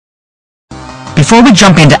Before we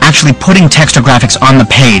jump into actually putting text or graphics on the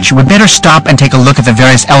page, we'd better stop and take a look at the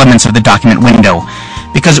various elements of the document window.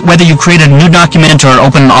 Because whether you create a new document or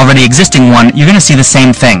open an already existing one, you're going to see the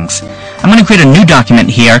same things. I'm going to create a new document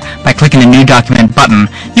here by clicking the New Document button.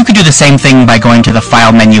 You could do the same thing by going to the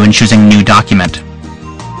File menu and choosing New Document.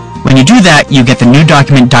 When you do that, you get the New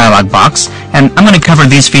Document dialog box, and I'm going to cover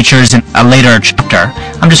these features in a later chapter.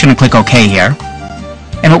 I'm just going to click OK here.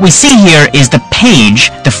 And what we see here is the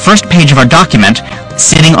page, the first page of our document,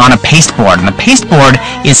 sitting on a pasteboard. And the pasteboard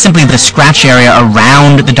is simply the scratch area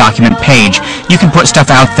around the document page. You can put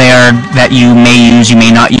stuff out there that you may use, you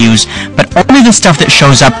may not use, but only the stuff that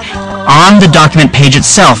shows up on the document page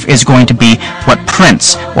itself is going to be what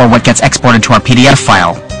prints, or what gets exported to our PDF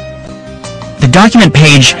file. The document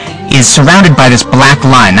page is surrounded by this black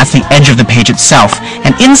line. That's the edge of the page itself.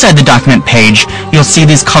 And inside the document page, you'll see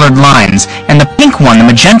these colored lines. And the pink one, the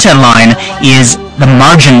magenta line, is the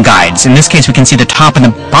margin guides. In this case, we can see the top and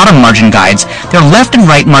the bottom margin guides. There are left and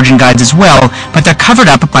right margin guides as well, but they're covered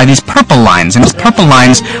up by these purple lines. And these purple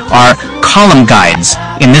lines are column guides.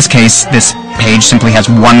 In this case, this page simply has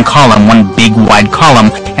one column, one big wide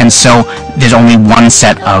column, and so there's only one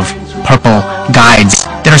set of purple guides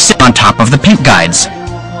that are sitting on top of the pink guides.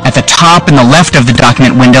 At the top and the left of the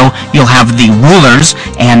document window, you'll have the rulers,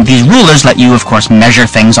 and these rulers let you, of course, measure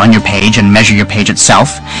things on your page and measure your page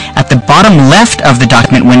itself. At the bottom left of the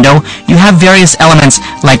document window, you have various elements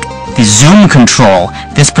like the zoom control.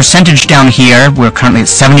 This percentage down here, we're currently at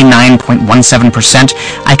 79.17%.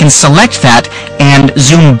 I can select that and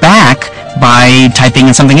zoom back by typing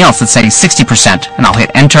in something else, let's say 60%, and I'll hit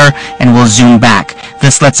enter and we'll zoom back.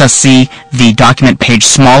 This lets us see the document page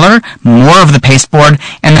smaller, more of the pasteboard,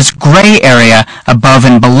 and this gray area above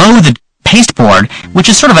and below the pasteboard, which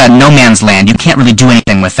is sort of a no man's land. You can't really do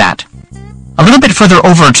anything with that. A little bit further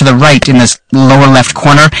over to the right in this lower left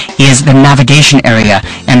corner is the navigation area,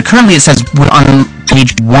 and currently it says we're on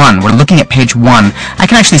page 1. We're looking at page 1. I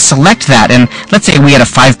can actually select that, and let's say we had a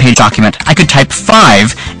 5-page document. I could type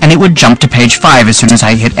 5, and it would jump to page 5 as soon as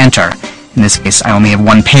I hit enter. In this case, I only have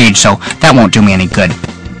one page, so that won't do me any good.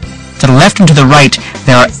 To the left and to the right,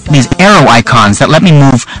 there are these arrow icons that let me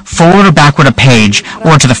move forward or backward a page,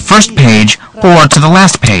 or to the first page, or to the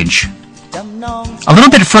last page. A little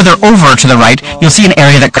bit further over to the right, you'll see an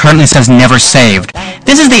area that currently says Never Saved.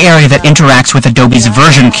 This is the area that interacts with Adobe's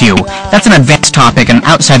version queue. That's an advanced topic and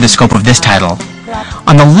outside the scope of this title.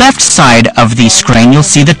 On the left side of the screen, you'll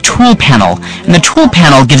see the Tool panel. And the Tool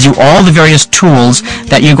panel gives you all the various tools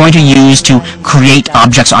that you're going to use to create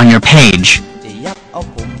objects on your page.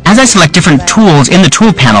 As I select different tools in the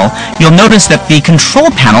Tool panel, you'll notice that the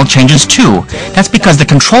Control panel changes too. That's because the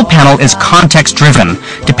Control panel is context-driven.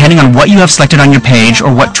 Depending on what you have selected on your page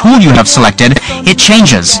or what tool you have selected, it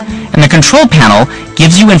changes. And the Control panel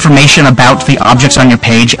gives you information about the objects on your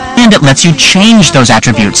page, and it lets you change those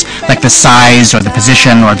attributes, like the size or the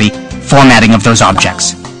position or the formatting of those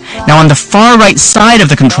objects. Now on the far right side of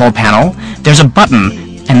the Control panel, there's a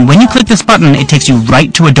button. And when you click this button, it takes you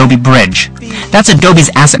right to Adobe Bridge. That's Adobe's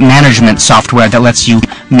asset management software that lets you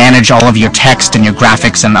manage all of your text and your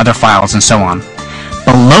graphics and other files and so on.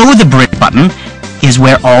 Below the Bridge button is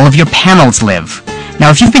where all of your panels live. Now,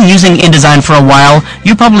 if you've been using InDesign for a while,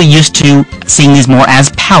 you're probably used to seeing these more as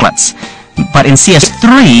palettes. But in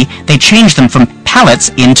CS3, they changed them from palettes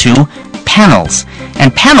into panels.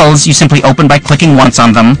 And panels you simply open by clicking once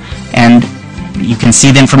on them, and you can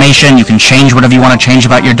see the information, you can change whatever you want to change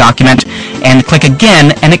about your document, and click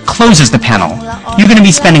again, and it closes the panel. You're going to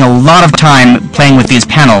be spending a lot of time playing with these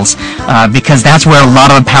panels, because that's where a lot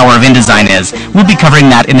of the power of InDesign is. We'll be covering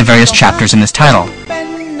that in the various chapters in this title.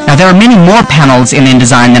 Now, there are many more panels in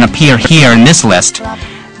InDesign than appear here in this list.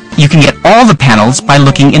 You can get all the panels by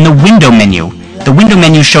looking in the Window menu. The Window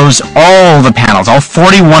menu shows all the panels, all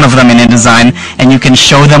 41 of them in InDesign, and you can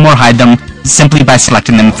show them or hide them simply by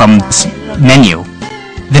selecting them from this menu.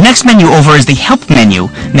 The next menu over is the Help menu.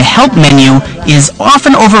 And the Help menu is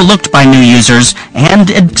often overlooked by new users and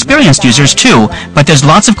experienced users too, but there's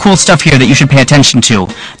lots of cool stuff here that you should pay attention to.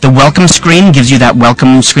 The Welcome screen gives you that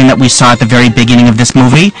welcome screen that we saw at the very beginning of this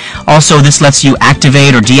movie. Also, this lets you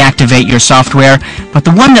activate or deactivate your software, but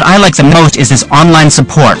the one that I like the most is this Online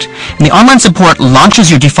Support. And the Online Support launches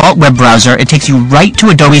your default web browser. It takes you right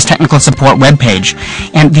to Adobe's technical support webpage.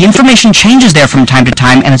 And the information changes there from time to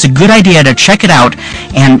time, and it's a good idea to check it out.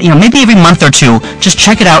 And maybe every month or two, just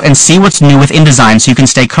check it out and see what's new with InDesign so you can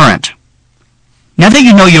stay current. Now that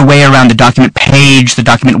you know your way around the document page, the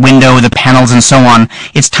document window, the panels, and so on,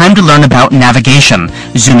 it's time to learn about navigation,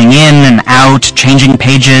 zooming in and out, changing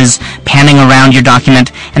pages, panning around your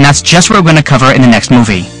document, and that's just what we're going to cover in the next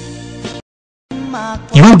movie.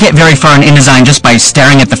 You won't get very far in InDesign just by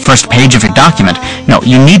staring at the first page of your document. No,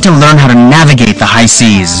 you need to learn how to navigate the high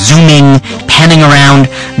Cs, zooming, panning around,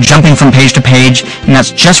 jumping from page to page, and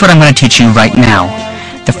that's just what I'm going to teach you right now.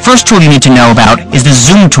 The first tool you need to know about is the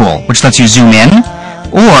zoom tool, which lets you zoom in,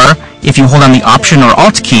 or if you hold on the Option or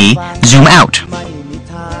Alt key, zoom out.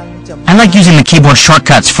 I like using the keyboard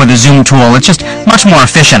shortcuts for the zoom tool. It's just much more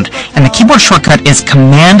efficient. And the keyboard shortcut is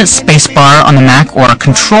Command spacebar on the Mac or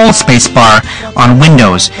Control spacebar on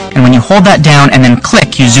Windows. And when you hold that down and then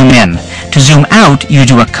click, you zoom in. To zoom out, you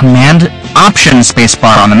do a Command Option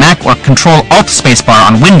spacebar on the Mac or Control Alt spacebar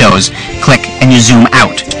on Windows. Click and you zoom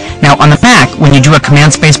out. Now on the Mac, when you do a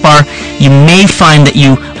Command spacebar, you may find that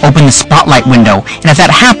you open the Spotlight window. And if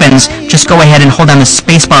that happens, just go ahead and hold down the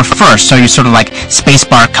spacebar first, so you sort of like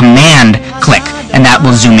spacebar Command click, and that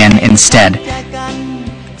will zoom in instead.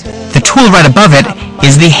 The tool right above it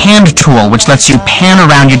is the Hand tool, which lets you pan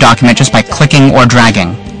around your document just by clicking or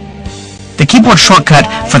dragging. The keyboard shortcut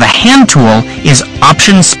for the Hand tool is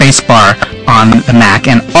Option spacebar on the Mac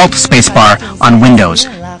and Alt spacebar on Windows.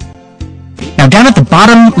 Now down at the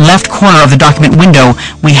bottom left corner of the document window,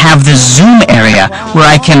 we have the zoom area where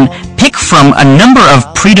I can pick from a number of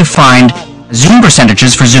predefined zoom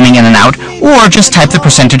percentages for zooming in and out, or just type the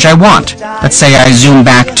percentage I want. Let's say I zoom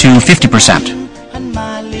back to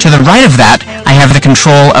 50%. To the right of that, I have the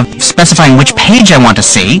control of specifying which page I want to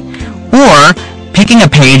see, or picking a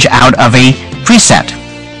page out of a preset.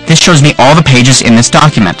 This shows me all the pages in this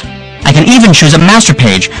document. I can even choose a master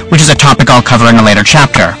page, which is a topic I'll cover in a later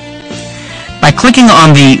chapter. By clicking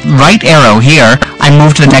on the right arrow here, I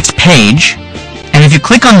move to the next page, and if you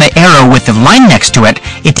click on the arrow with the line next to it,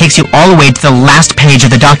 it takes you all the way to the last page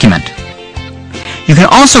of the document. You can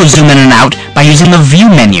also zoom in and out by using the View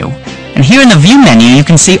menu. And here in the View menu, you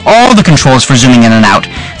can see all the controls for zooming in and out,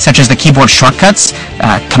 such as the keyboard shortcuts,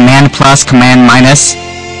 Command plus, Command minus.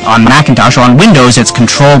 On Macintosh or on Windows, it's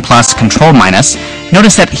Control plus, Control minus.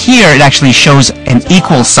 Notice that here it actually shows an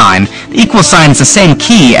equal sign. The equal sign is the same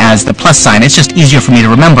key as the plus sign. It's just easier for me to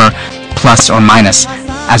remember plus or minus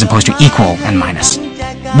as opposed to equal and minus.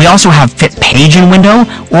 We also have Fit Page in Window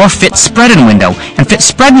or Fit Spread in Window. And Fit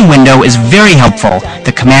Spread in Window is very helpful.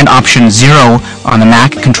 The Command Option 0 on the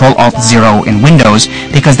Mac, Control Alt 0 in Windows,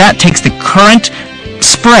 because that takes the current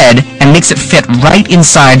spread and makes it fit right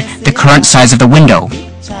inside the current size of the window.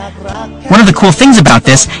 One of the cool things about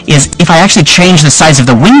this is if I actually change the size of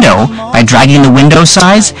the window by dragging the window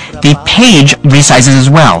size, the page resizes as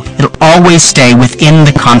well. It'll always stay within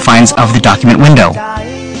the confines of the document window.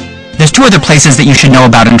 There's two other places that you should know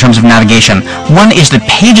about in terms of navigation. One is the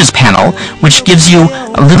Pages panel, which gives you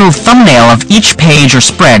a little thumbnail of each page or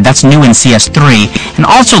spread. That's new in CS3, and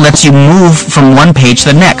also lets you move from one page to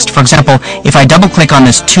the next. For example, if I double-click on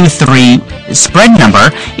this 2-3 spread number,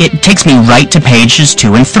 it takes me right to pages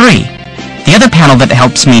 2 and 3. The other panel that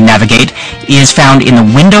helps me navigate is found in the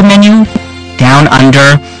Window menu, down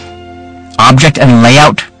under Object and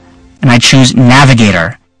Layout, and I choose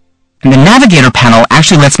Navigator. And the Navigator panel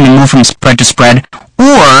actually lets me move from spread to spread,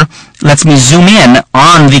 or lets me zoom in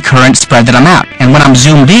on the current spread that I'm at. And when I'm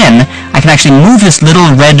zoomed in, I can actually move this little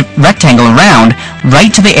red rectangle around right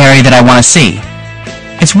to the area that I want to see.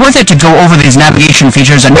 It's worth it to go over these navigation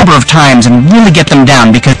features a number of times and really get them down,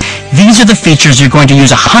 because these are the features you're going to use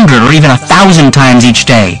 100 or even 1,000 times each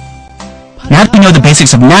day. Now that you know the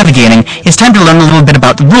basics of navigating, it's time to learn a little bit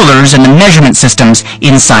about the rulers and the measurement systems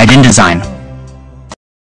inside InDesign.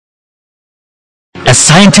 As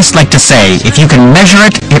scientists like to say, if you can measure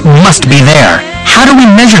it, it must be there. How do we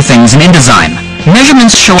measure things in InDesign?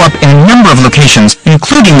 Measurements show up in a number of locations,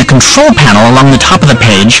 including the control panel along the top of the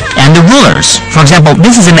page and the rulers. For example,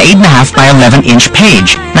 this is an 8.5 by 11 inch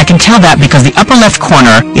page. And I can tell that because the upper left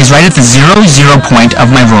corner is right at the 0, 0 point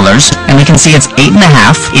of my rulers, and we can see it's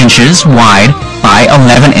 8.5 inches wide by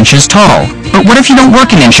 11 inches tall. But what if you don't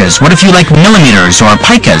work in inches? What if you like millimeters or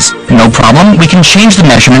picas? No problem, we can change the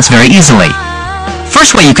measurements very easily.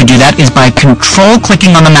 First way you could do that is by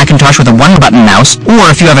control-clicking on the Macintosh with a one-button mouse, or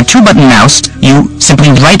if you have a two-button mouse, you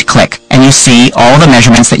simply right-click, and you see all the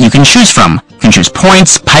measurements that you can choose from. You can choose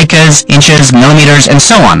points, picas, inches, millimeters, and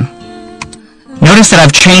so on. Notice that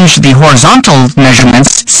I've changed the horizontal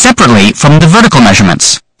measurements separately from the vertical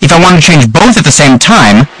measurements. If I want to change both at the same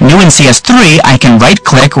time, new in CS3, I can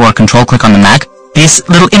right-click or control-click on the Mac, this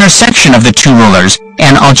little intersection of the two rulers,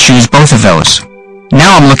 and I'll choose both of those.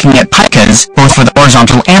 Now I'm looking at picas, both for the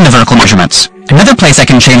horizontal and the vertical measurements. Another place I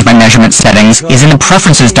can change my measurement settings is in the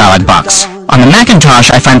Preferences dialog box. On the Macintosh,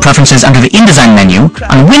 I find Preferences under the InDesign menu.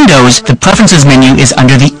 On Windows, the Preferences menu is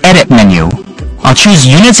under the Edit menu. I'll choose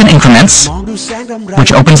Units and Increments,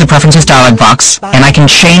 which opens the Preferences dialog box, and I can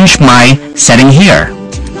change my setting here.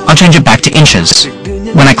 I'll change it back to inches.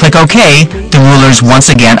 When I click OK, the rulers once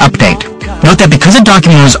again update. Note that because a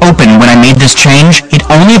document was open when I made this change, it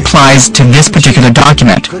only applies to this particular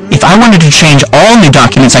document. If I wanted to change all new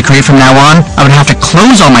documents I create from now on, I would have to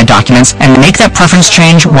close all my documents and make that preference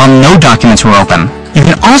change while no documents were open. You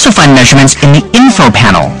can also find measurements in the Info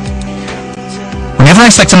panel. Whenever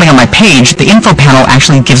I select something on my page, the Info panel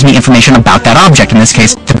actually gives me information about that object, in this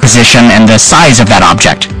case, the position and the size of that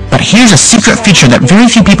object. But here's a secret feature that very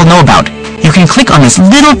few people know about. You can click on this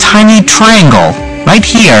little tiny triangle right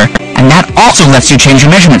here, and that also lets you change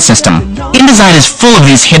your measurement system. InDesign is full of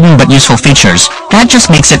these hidden but useful features. That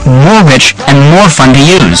just makes it more rich and more fun to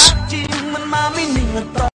use.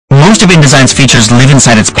 Most of InDesign's features live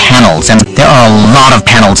inside its panels, and there are a lot of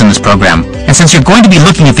panels in this program. And since you're going to be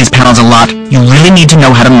looking at these panels a lot, you really need to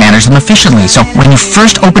know how to manage them efficiently. So when you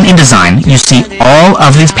first open InDesign, you see all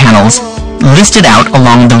of these panels listed out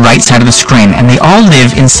along the right side of the screen, and they all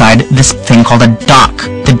live inside this thing called a dock.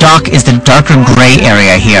 The dock is the darker gray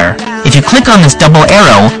area here. If you click on this double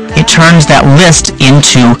arrow, it turns that list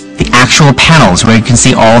into the actual panels where you can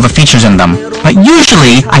see all the features in them. But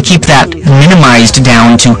usually, I keep that minimized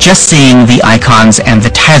down to just seeing the icons and the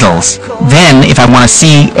titles. Then, if I want to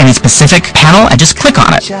see any specific panel, I just click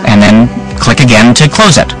on it, and then click again to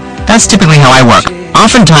close it. That's typically how I work.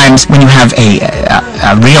 Oftentimes, when you have a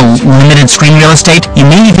real limited screen real estate, you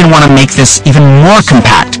may even want to make this even more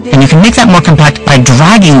compact. And you can make that more compact by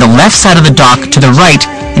dragging the left side of the dock to the right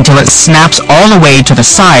until it snaps all the way to the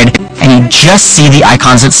side, and you just see the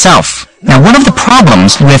icons itself. Now, one of the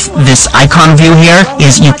problems with this icon view here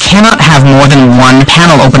is you cannot have more than one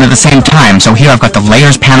panel open at the same time. So here I've got the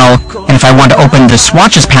Layers panel, and if I want to open the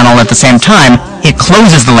Swatches panel at the same time, it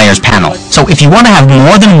closes the Layers panel. So if you want to have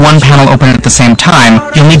more than one panel open at the same time,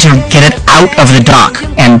 you'll need to get it out of the dock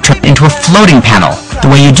and turn it into a floating panel. The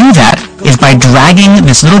way you do that is by dragging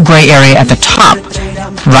this little gray area at the top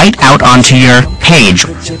right out onto your page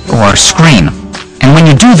or screen. And when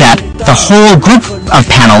you do that, the whole group of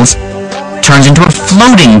panels turns into a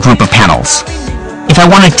floating group of panels. If I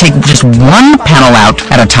want to take just one panel out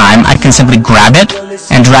at a time, I can simply grab it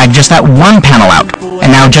and drag just that one panel out. And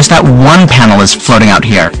now just that one panel is floating out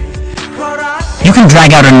here. You can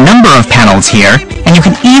drag out a number of panels here, and you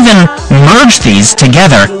can even merge these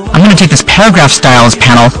together. I'm going to take this Paragraph Styles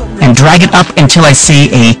panel and drag it up until I see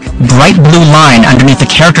a bright blue line underneath the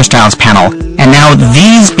Character Styles panel. And now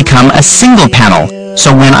these become a single panel. So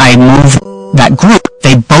when I move that group,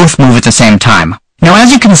 they both move at the same time. Now,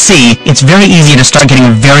 as you can see, it's very easy to start getting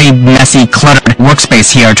a very messy, cluttered workspace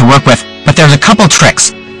here to work with, but there's a couple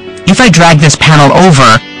tricks. If I drag this panel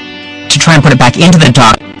over to try and put it back into the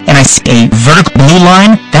dock, and I see a vertical blue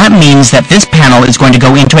line, that means that this panel is going to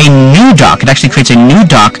go into a new dock. It actually creates a new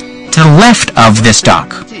dock to the left of this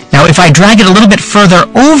dock. Now, if I drag it a little bit further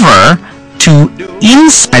over to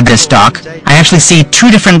inside this dock, I actually see two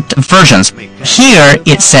different versions. Here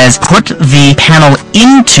it says put the panel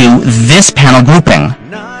into this panel grouping.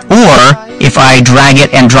 Or if I drag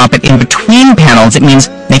it and drop it in between panels, it means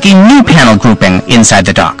make a new panel grouping inside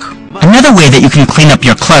the dock. Another way that you can clean up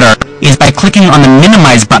your clutter is by clicking on the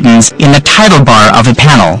minimize buttons in the title bar of a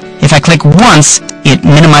panel. If I click once, it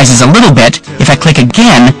minimizes a little bit. If I click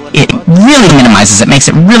again, it really minimizes it, makes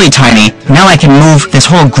it really tiny. Now I can move this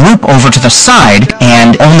whole group over to the side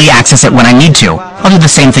and only access it when I need to. I'll do the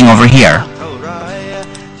same thing over here.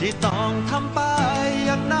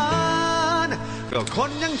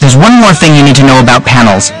 There's one more thing you need to know about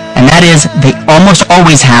panels, and that is they almost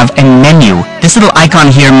always have a menu. This little icon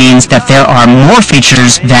here means that there are more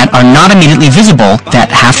features that are not immediately visible that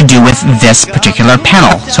have to do with this particular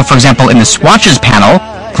panel. So for example, in the Swatches panel,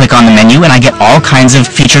 click on the menu and I get all kinds of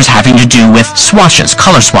features having to do with swatches,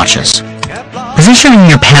 color swatches. Positioning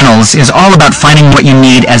your panels is all about finding what you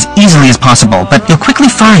need as easily as possible, but you'll quickly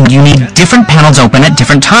find you need different panels open at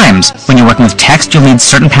different times. When you're working with text, you'll need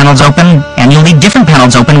certain panels open, and you'll need different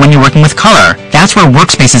panels open when you're working with color. That's where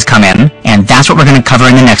workspaces come in, and that's what we're going to cover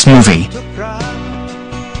in the next movie.